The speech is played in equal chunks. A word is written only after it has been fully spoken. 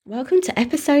Welcome to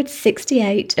episode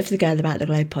 68 of the Girl About the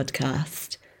Globe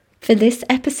podcast. For this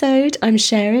episode, I'm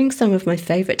sharing some of my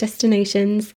favourite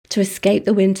destinations to escape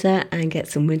the winter and get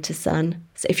some winter sun.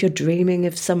 So if you're dreaming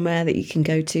of somewhere that you can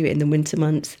go to in the winter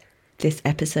months, this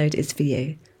episode is for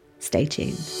you. Stay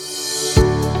tuned.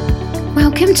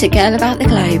 Welcome to Girl About the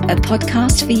Globe, a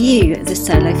podcast for you, the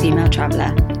solo female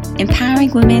traveller,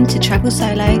 empowering women to travel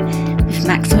solo with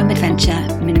maximum adventure,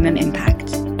 minimum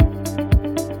impact.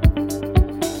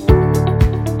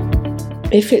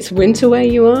 If it's winter where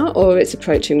you are, or it's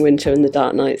approaching winter and the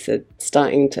dark nights are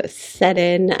starting to set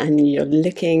in and you're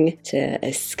looking to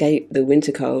escape the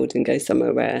winter cold and go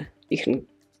somewhere where you can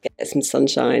get some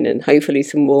sunshine and hopefully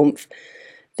some warmth,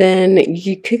 then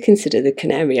you could consider the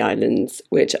Canary Islands,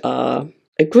 which are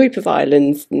a group of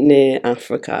islands near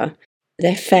Africa.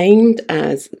 They're famed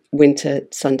as winter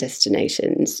sun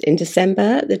destinations. In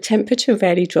December, the temperature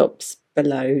rarely drops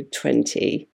below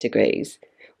 20 degrees.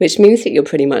 Which means that you're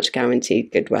pretty much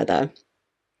guaranteed good weather.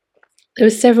 There are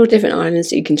several different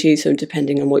islands that you can choose from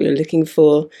depending on what you're looking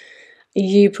for.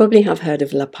 You probably have heard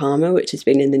of La Palma, which has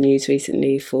been in the news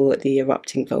recently for the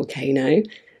erupting volcano.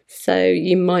 So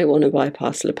you might want to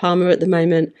bypass La Palma at the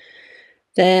moment.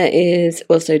 There is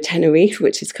also Tenerife,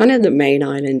 which is kind of the main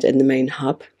island and the main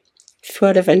hub.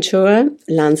 Fuerteventura,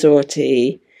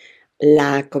 Lanzarote,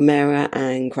 La Gomera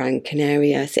and Gran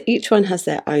Canaria. So each one has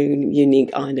their own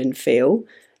unique island feel.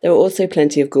 There are also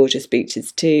plenty of gorgeous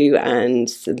beaches too and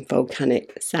some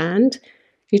volcanic sand.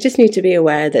 You just need to be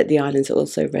aware that the islands are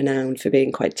also renowned for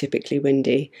being quite typically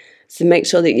windy. So make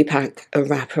sure that you pack a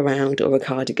wraparound or a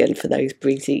cardigan for those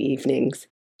breezy evenings.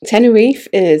 Tenerife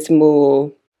is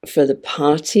more for the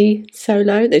party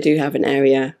solo. They do have an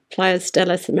area, Playas de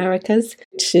las Americas,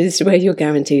 which is where you're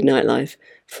guaranteed nightlife.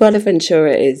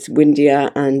 Fuerteventura is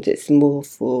windier and it's more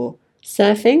for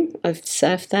surfing. I've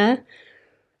surfed there.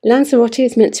 Lanzarote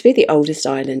is meant to be the oldest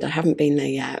island. I haven't been there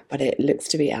yet, but it looks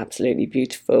to be absolutely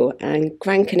beautiful. And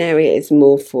Gran Canaria is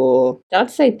more for, I'd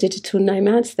say, digital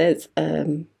nomads. There's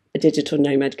a digital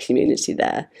nomad community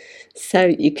there. So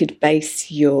you could base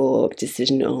your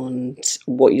decision on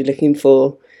what you're looking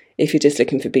for. If you're just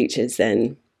looking for beaches,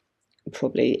 then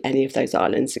probably any of those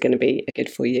islands are going to be good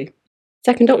for you.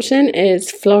 Second option is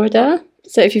Florida.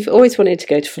 So if you've always wanted to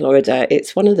go to Florida,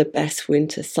 it's one of the best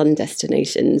winter sun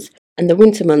destinations. And the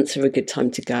winter months are a good time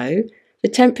to go. The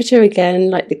temperature, again,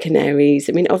 like the Canaries,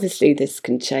 I mean, obviously this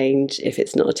can change if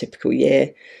it's not a typical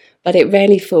year, but it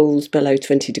rarely falls below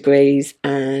 20 degrees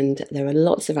and there are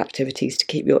lots of activities to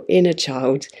keep your inner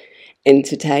child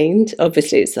entertained.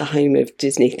 Obviously, it's the home of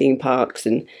Disney theme parks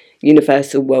and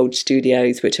Universal World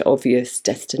Studios, which are obvious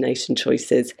destination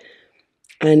choices.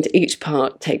 And each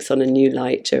park takes on a new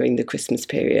light during the Christmas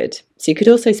period. So you could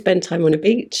also spend time on a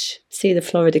beach, see the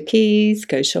Florida Keys,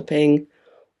 go shopping,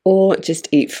 or just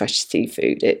eat fresh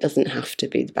seafood. It doesn't have to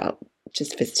be about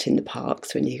just visiting the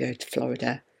parks when you go to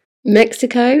Florida.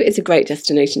 Mexico is a great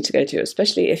destination to go to,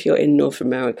 especially if you're in North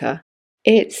America.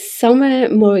 It's somewhere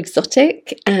more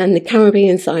exotic, and the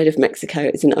Caribbean side of Mexico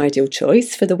is an ideal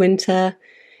choice for the winter.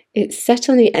 It's set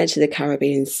on the edge of the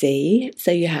Caribbean Sea,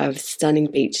 so you have stunning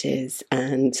beaches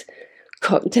and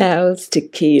cocktails,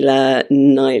 tequila,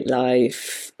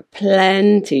 nightlife,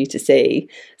 plenty to see,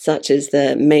 such as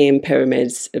the Mayan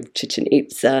pyramids of Chichen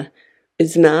Itza,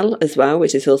 Uxmal as well,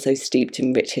 which is also steeped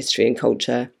in rich history and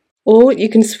culture. Or you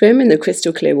can swim in the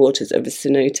crystal clear waters of a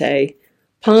cenote,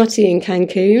 party in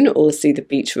Cancun, or see the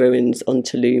beach ruins on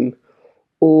Tulum,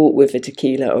 all with a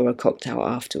tequila or a cocktail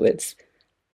afterwards.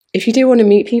 If you do want to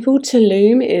meet people,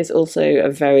 Tulum is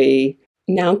also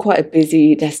now quite a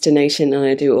busy destination, and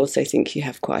I do also think you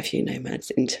have quite a few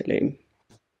nomads in Tulum.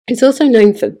 It's also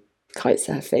known for kite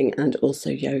surfing and also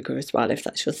yoga as well, if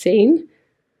that's your scene.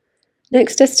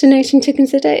 Next destination to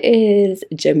consider is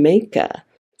Jamaica.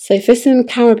 So for some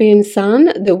Caribbean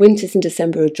sun, the winters in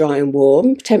December are dry and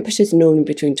warm. Temperatures normally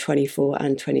between 24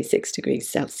 and 26 degrees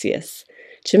Celsius.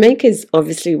 Jamaica is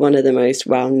obviously one of the most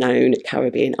well-known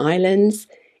Caribbean islands.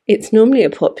 It's normally a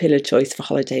popular choice for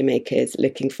holidaymakers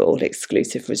looking for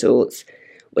all-exclusive resorts,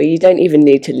 where you don't even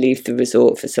need to leave the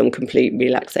resort for some complete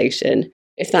relaxation.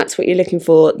 If that's what you're looking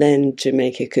for, then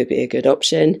Jamaica could be a good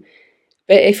option.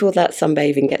 But if all that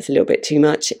sunbathing gets a little bit too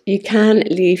much, you can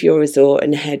leave your resort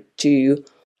and head to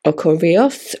Ocho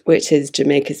Rios, which is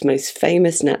Jamaica's most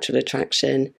famous natural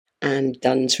attraction, and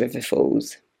Dunn's River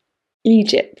Falls.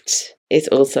 Egypt is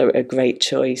also a great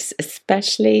choice,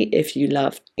 especially if you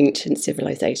love ancient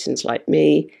civilizations like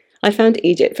me. I found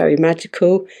Egypt very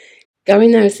magical.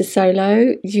 Going there as a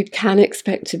solo, you can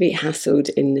expect to be hassled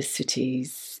in the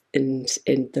cities and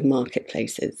in the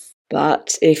marketplaces.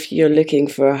 But if you're looking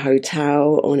for a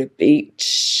hotel on a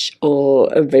beach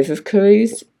or a river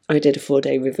cruise, I did a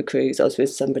 4-day river cruise. I was with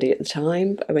somebody at the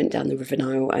time. I went down the River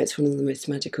Nile. It's one of the most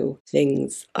magical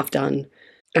things I've done.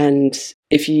 And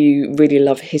if you really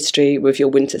love history with your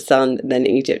winter sun, then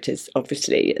Egypt is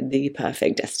obviously the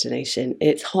perfect destination.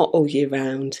 It's hot all year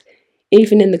round.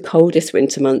 Even in the coldest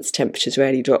winter months, temperatures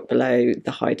rarely drop below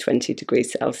the high 20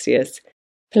 degrees Celsius.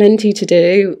 Plenty to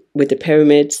do with the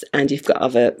pyramids, and you've got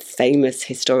other famous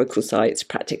historical sites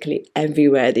practically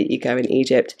everywhere that you go in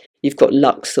Egypt. You've got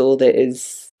Luxor, that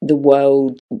is the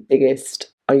world's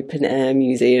biggest open-air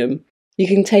museum. You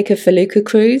can take a felucca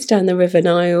cruise down the River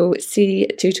Nile, see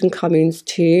Tutankhamun's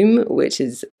tomb, which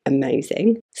is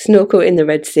amazing, snorkel in the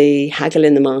Red Sea, haggle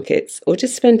in the markets, or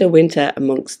just spend a winter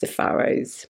amongst the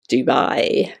pharaohs.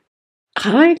 Dubai.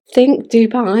 I think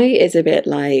Dubai is a bit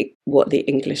like what the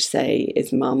English say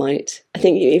is Marmite. I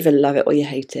think you either love it or you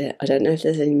hate it. I don't know if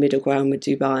there's any middle ground with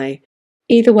Dubai.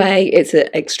 Either way, it's an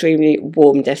extremely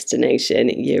warm destination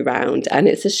year-round, and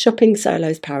it's a shopping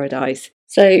solo's paradise.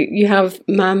 So you have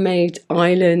man-made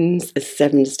islands, a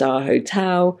 7-star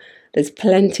hotel. There's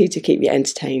plenty to keep you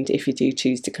entertained if you do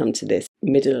choose to come to this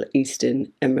Middle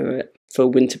Eastern emirate for a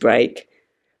winter break.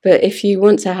 But if you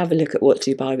want to have a look at what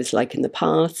Dubai was like in the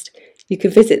past, you can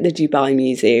visit the Dubai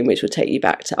Museum, which will take you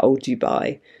back to old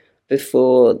Dubai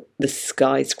before the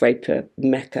skyscraper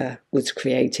Mecca was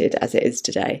created as it is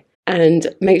today.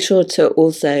 And make sure to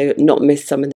also not miss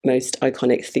some of the most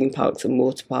iconic theme parks and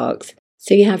water parks.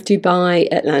 So you have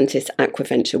Dubai Atlantis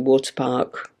Aquaventure Water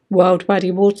Park, World Wadi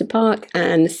Water Park,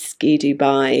 and Ski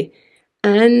Dubai.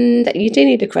 And you do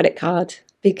need a credit card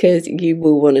because you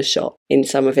will want to shop in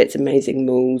some of its amazing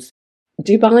malls.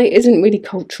 Dubai isn't really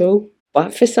cultural,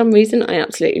 but for some reason I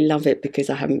absolutely love it because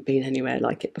I haven't been anywhere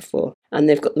like it before. And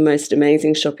they've got the most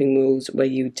amazing shopping malls where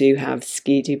you do have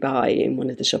Ski Dubai. In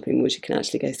one of the shopping malls you can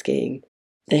actually go skiing.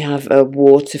 They have a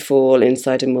waterfall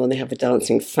inside a mall. They have a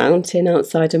dancing fountain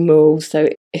outside a mall. So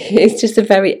it's just a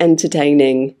very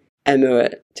entertaining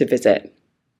emirate to visit.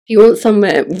 If you want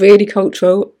somewhere really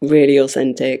cultural, really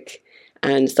authentic,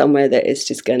 and somewhere that is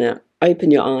just going to open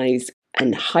your eyes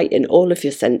and heighten all of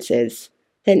your senses,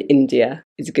 then India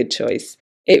is a good choice.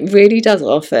 It really does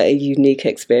offer a unique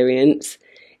experience.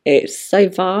 It's so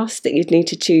vast that you'd need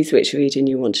to choose which region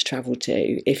you want to travel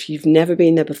to. If you've never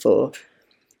been there before,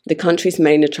 the country's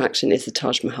main attraction is the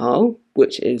Taj Mahal,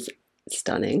 which is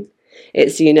stunning.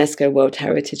 It's the UNESCO World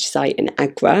Heritage Site in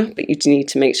Agra, but you do need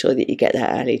to make sure that you get there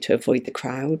early to avoid the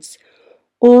crowds.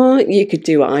 Or you could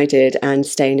do what I did and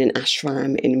stay in an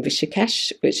ashram in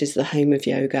Rishikesh, which is the home of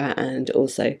yoga and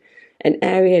also an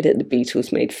area that the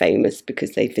Beatles made famous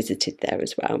because they visited there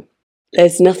as well.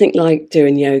 There's nothing like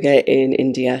doing yoga in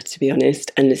India, to be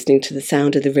honest, and listening to the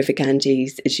sound of the River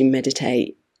Ganges as you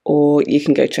meditate. Or you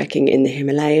can go trekking in the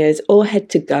Himalayas or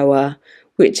head to Goa,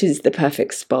 which is the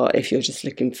perfect spot if you're just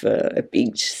looking for a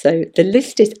beach. So the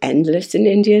list is endless in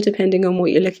India, depending on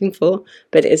what you're looking for,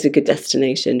 but it is a good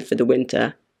destination for the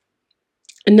winter.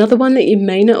 Another one that you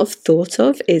may not have thought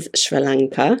of is Sri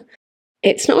Lanka.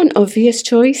 It's not an obvious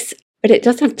choice, but it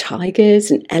does have tigers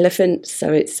and elephants,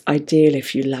 so it's ideal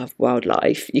if you love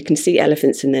wildlife. You can see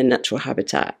elephants in their natural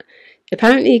habitat.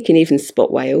 Apparently you can even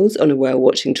spot whales on a whale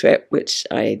watching trip, which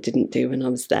I didn't do when I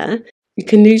was there. You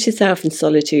can lose yourself in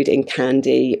solitude in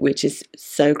Kandy, which is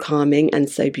so calming and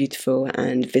so beautiful,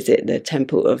 and visit the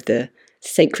temple of the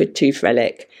sacred tooth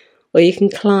relic. Or you can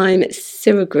climb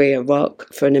Siragriya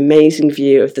Rock for an amazing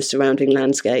view of the surrounding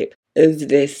landscape of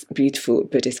this beautiful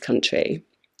Buddhist country.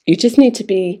 You just need to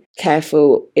be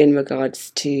careful in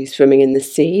regards to swimming in the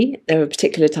sea. There are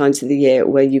particular times of the year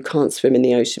where you can't swim in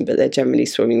the ocean, but they're generally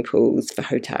swimming pools for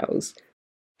hotels.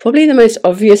 Probably the most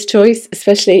obvious choice,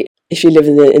 especially if you live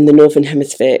in the Northern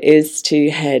Hemisphere, is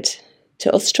to head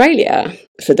to Australia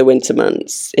for the winter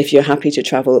months. If you're happy to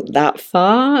travel that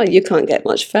far, you can't get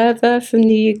much further from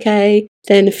the UK,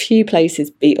 then a few places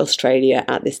beat Australia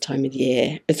at this time of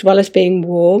year. As well as being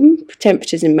warm,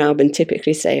 temperatures in Melbourne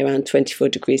typically stay around 24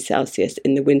 degrees Celsius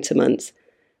in the winter months.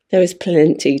 There is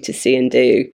plenty to see and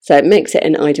do, so it makes it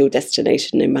an ideal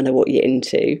destination no matter what you're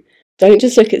into. Don't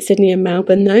just look at Sydney and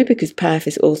Melbourne though, because Perth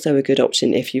is also a good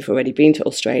option if you've already been to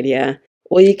Australia.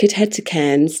 Or you could head to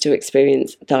Cairns to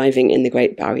experience diving in the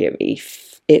Great Barrier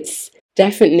Reef. It's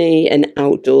definitely an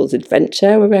outdoors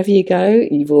adventure wherever you go.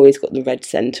 You've always got the Red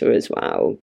Centre as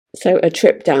well. So a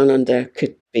trip down under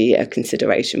could be a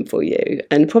consideration for you,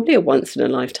 and probably a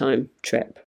once-in-a-lifetime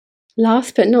trip.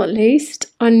 Last but not least,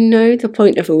 I know the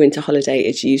point of a winter holiday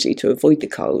is usually to avoid the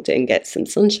cold and get some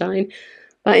sunshine,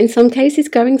 but in some cases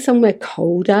going somewhere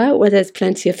colder where there's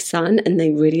plenty of sun and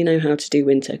they really know how to do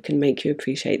winter can make you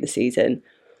appreciate the season.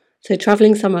 So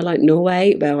travelling somewhere like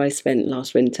Norway, where I spent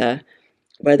last winter,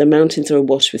 where the mountains are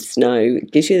awash with snow,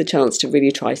 gives you the chance to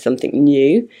really try something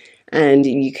new. And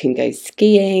you can go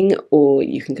skiing or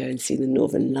you can go and see the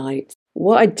Northern Lights.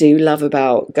 What I do love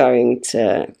about going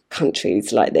to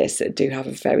countries like this that do have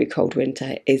a very cold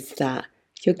winter is that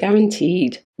you're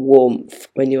guaranteed warmth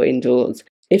when you're indoors.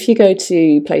 If you go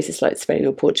to places like Spain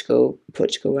or Portugal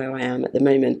where I am at the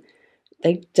moment,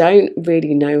 they don't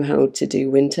really know how to do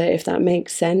winter, if that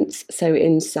makes sense. So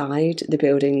inside the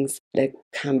buildings, they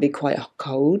can be quite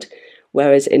cold.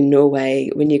 Whereas in Norway,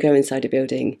 when you go inside a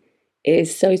building, it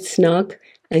is so snug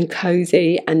and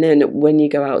cozy. And then when you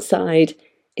go outside,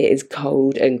 it is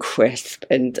cold and crisp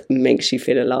and makes you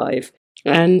feel alive.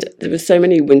 And there are so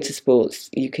many winter sports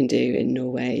you can do in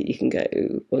Norway. You can go,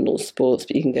 well, not sports,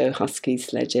 but you can go husky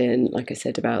sledging, like I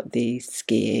said about the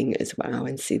skiing as well,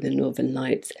 and see the Northern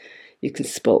Lights. You can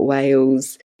spot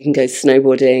whales, you can go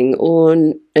snowboarding,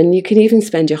 and you can even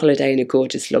spend your holiday in a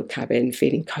gorgeous log cabin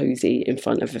feeling cosy in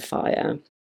front of a fire.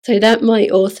 So that might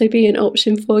also be an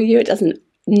option for you. It doesn't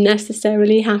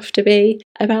necessarily have to be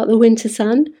about the winter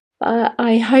sun. But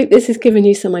I hope this has given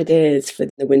you some ideas for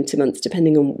the winter months,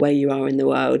 depending on where you are in the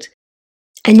world.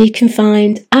 And you can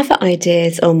find other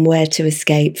ideas on where to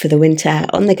escape for the winter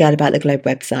on the Girl About the Globe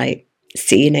website.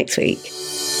 See you next week.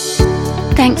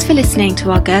 Thanks for listening to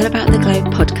our Girl About the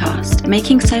Globe podcast,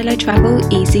 making solo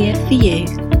travel easier for you.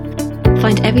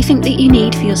 Find everything that you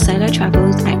need for your solo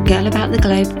travels at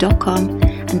girlabouttheglobe.com,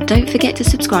 and don't forget to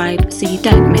subscribe so you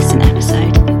don't miss an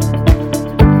episode.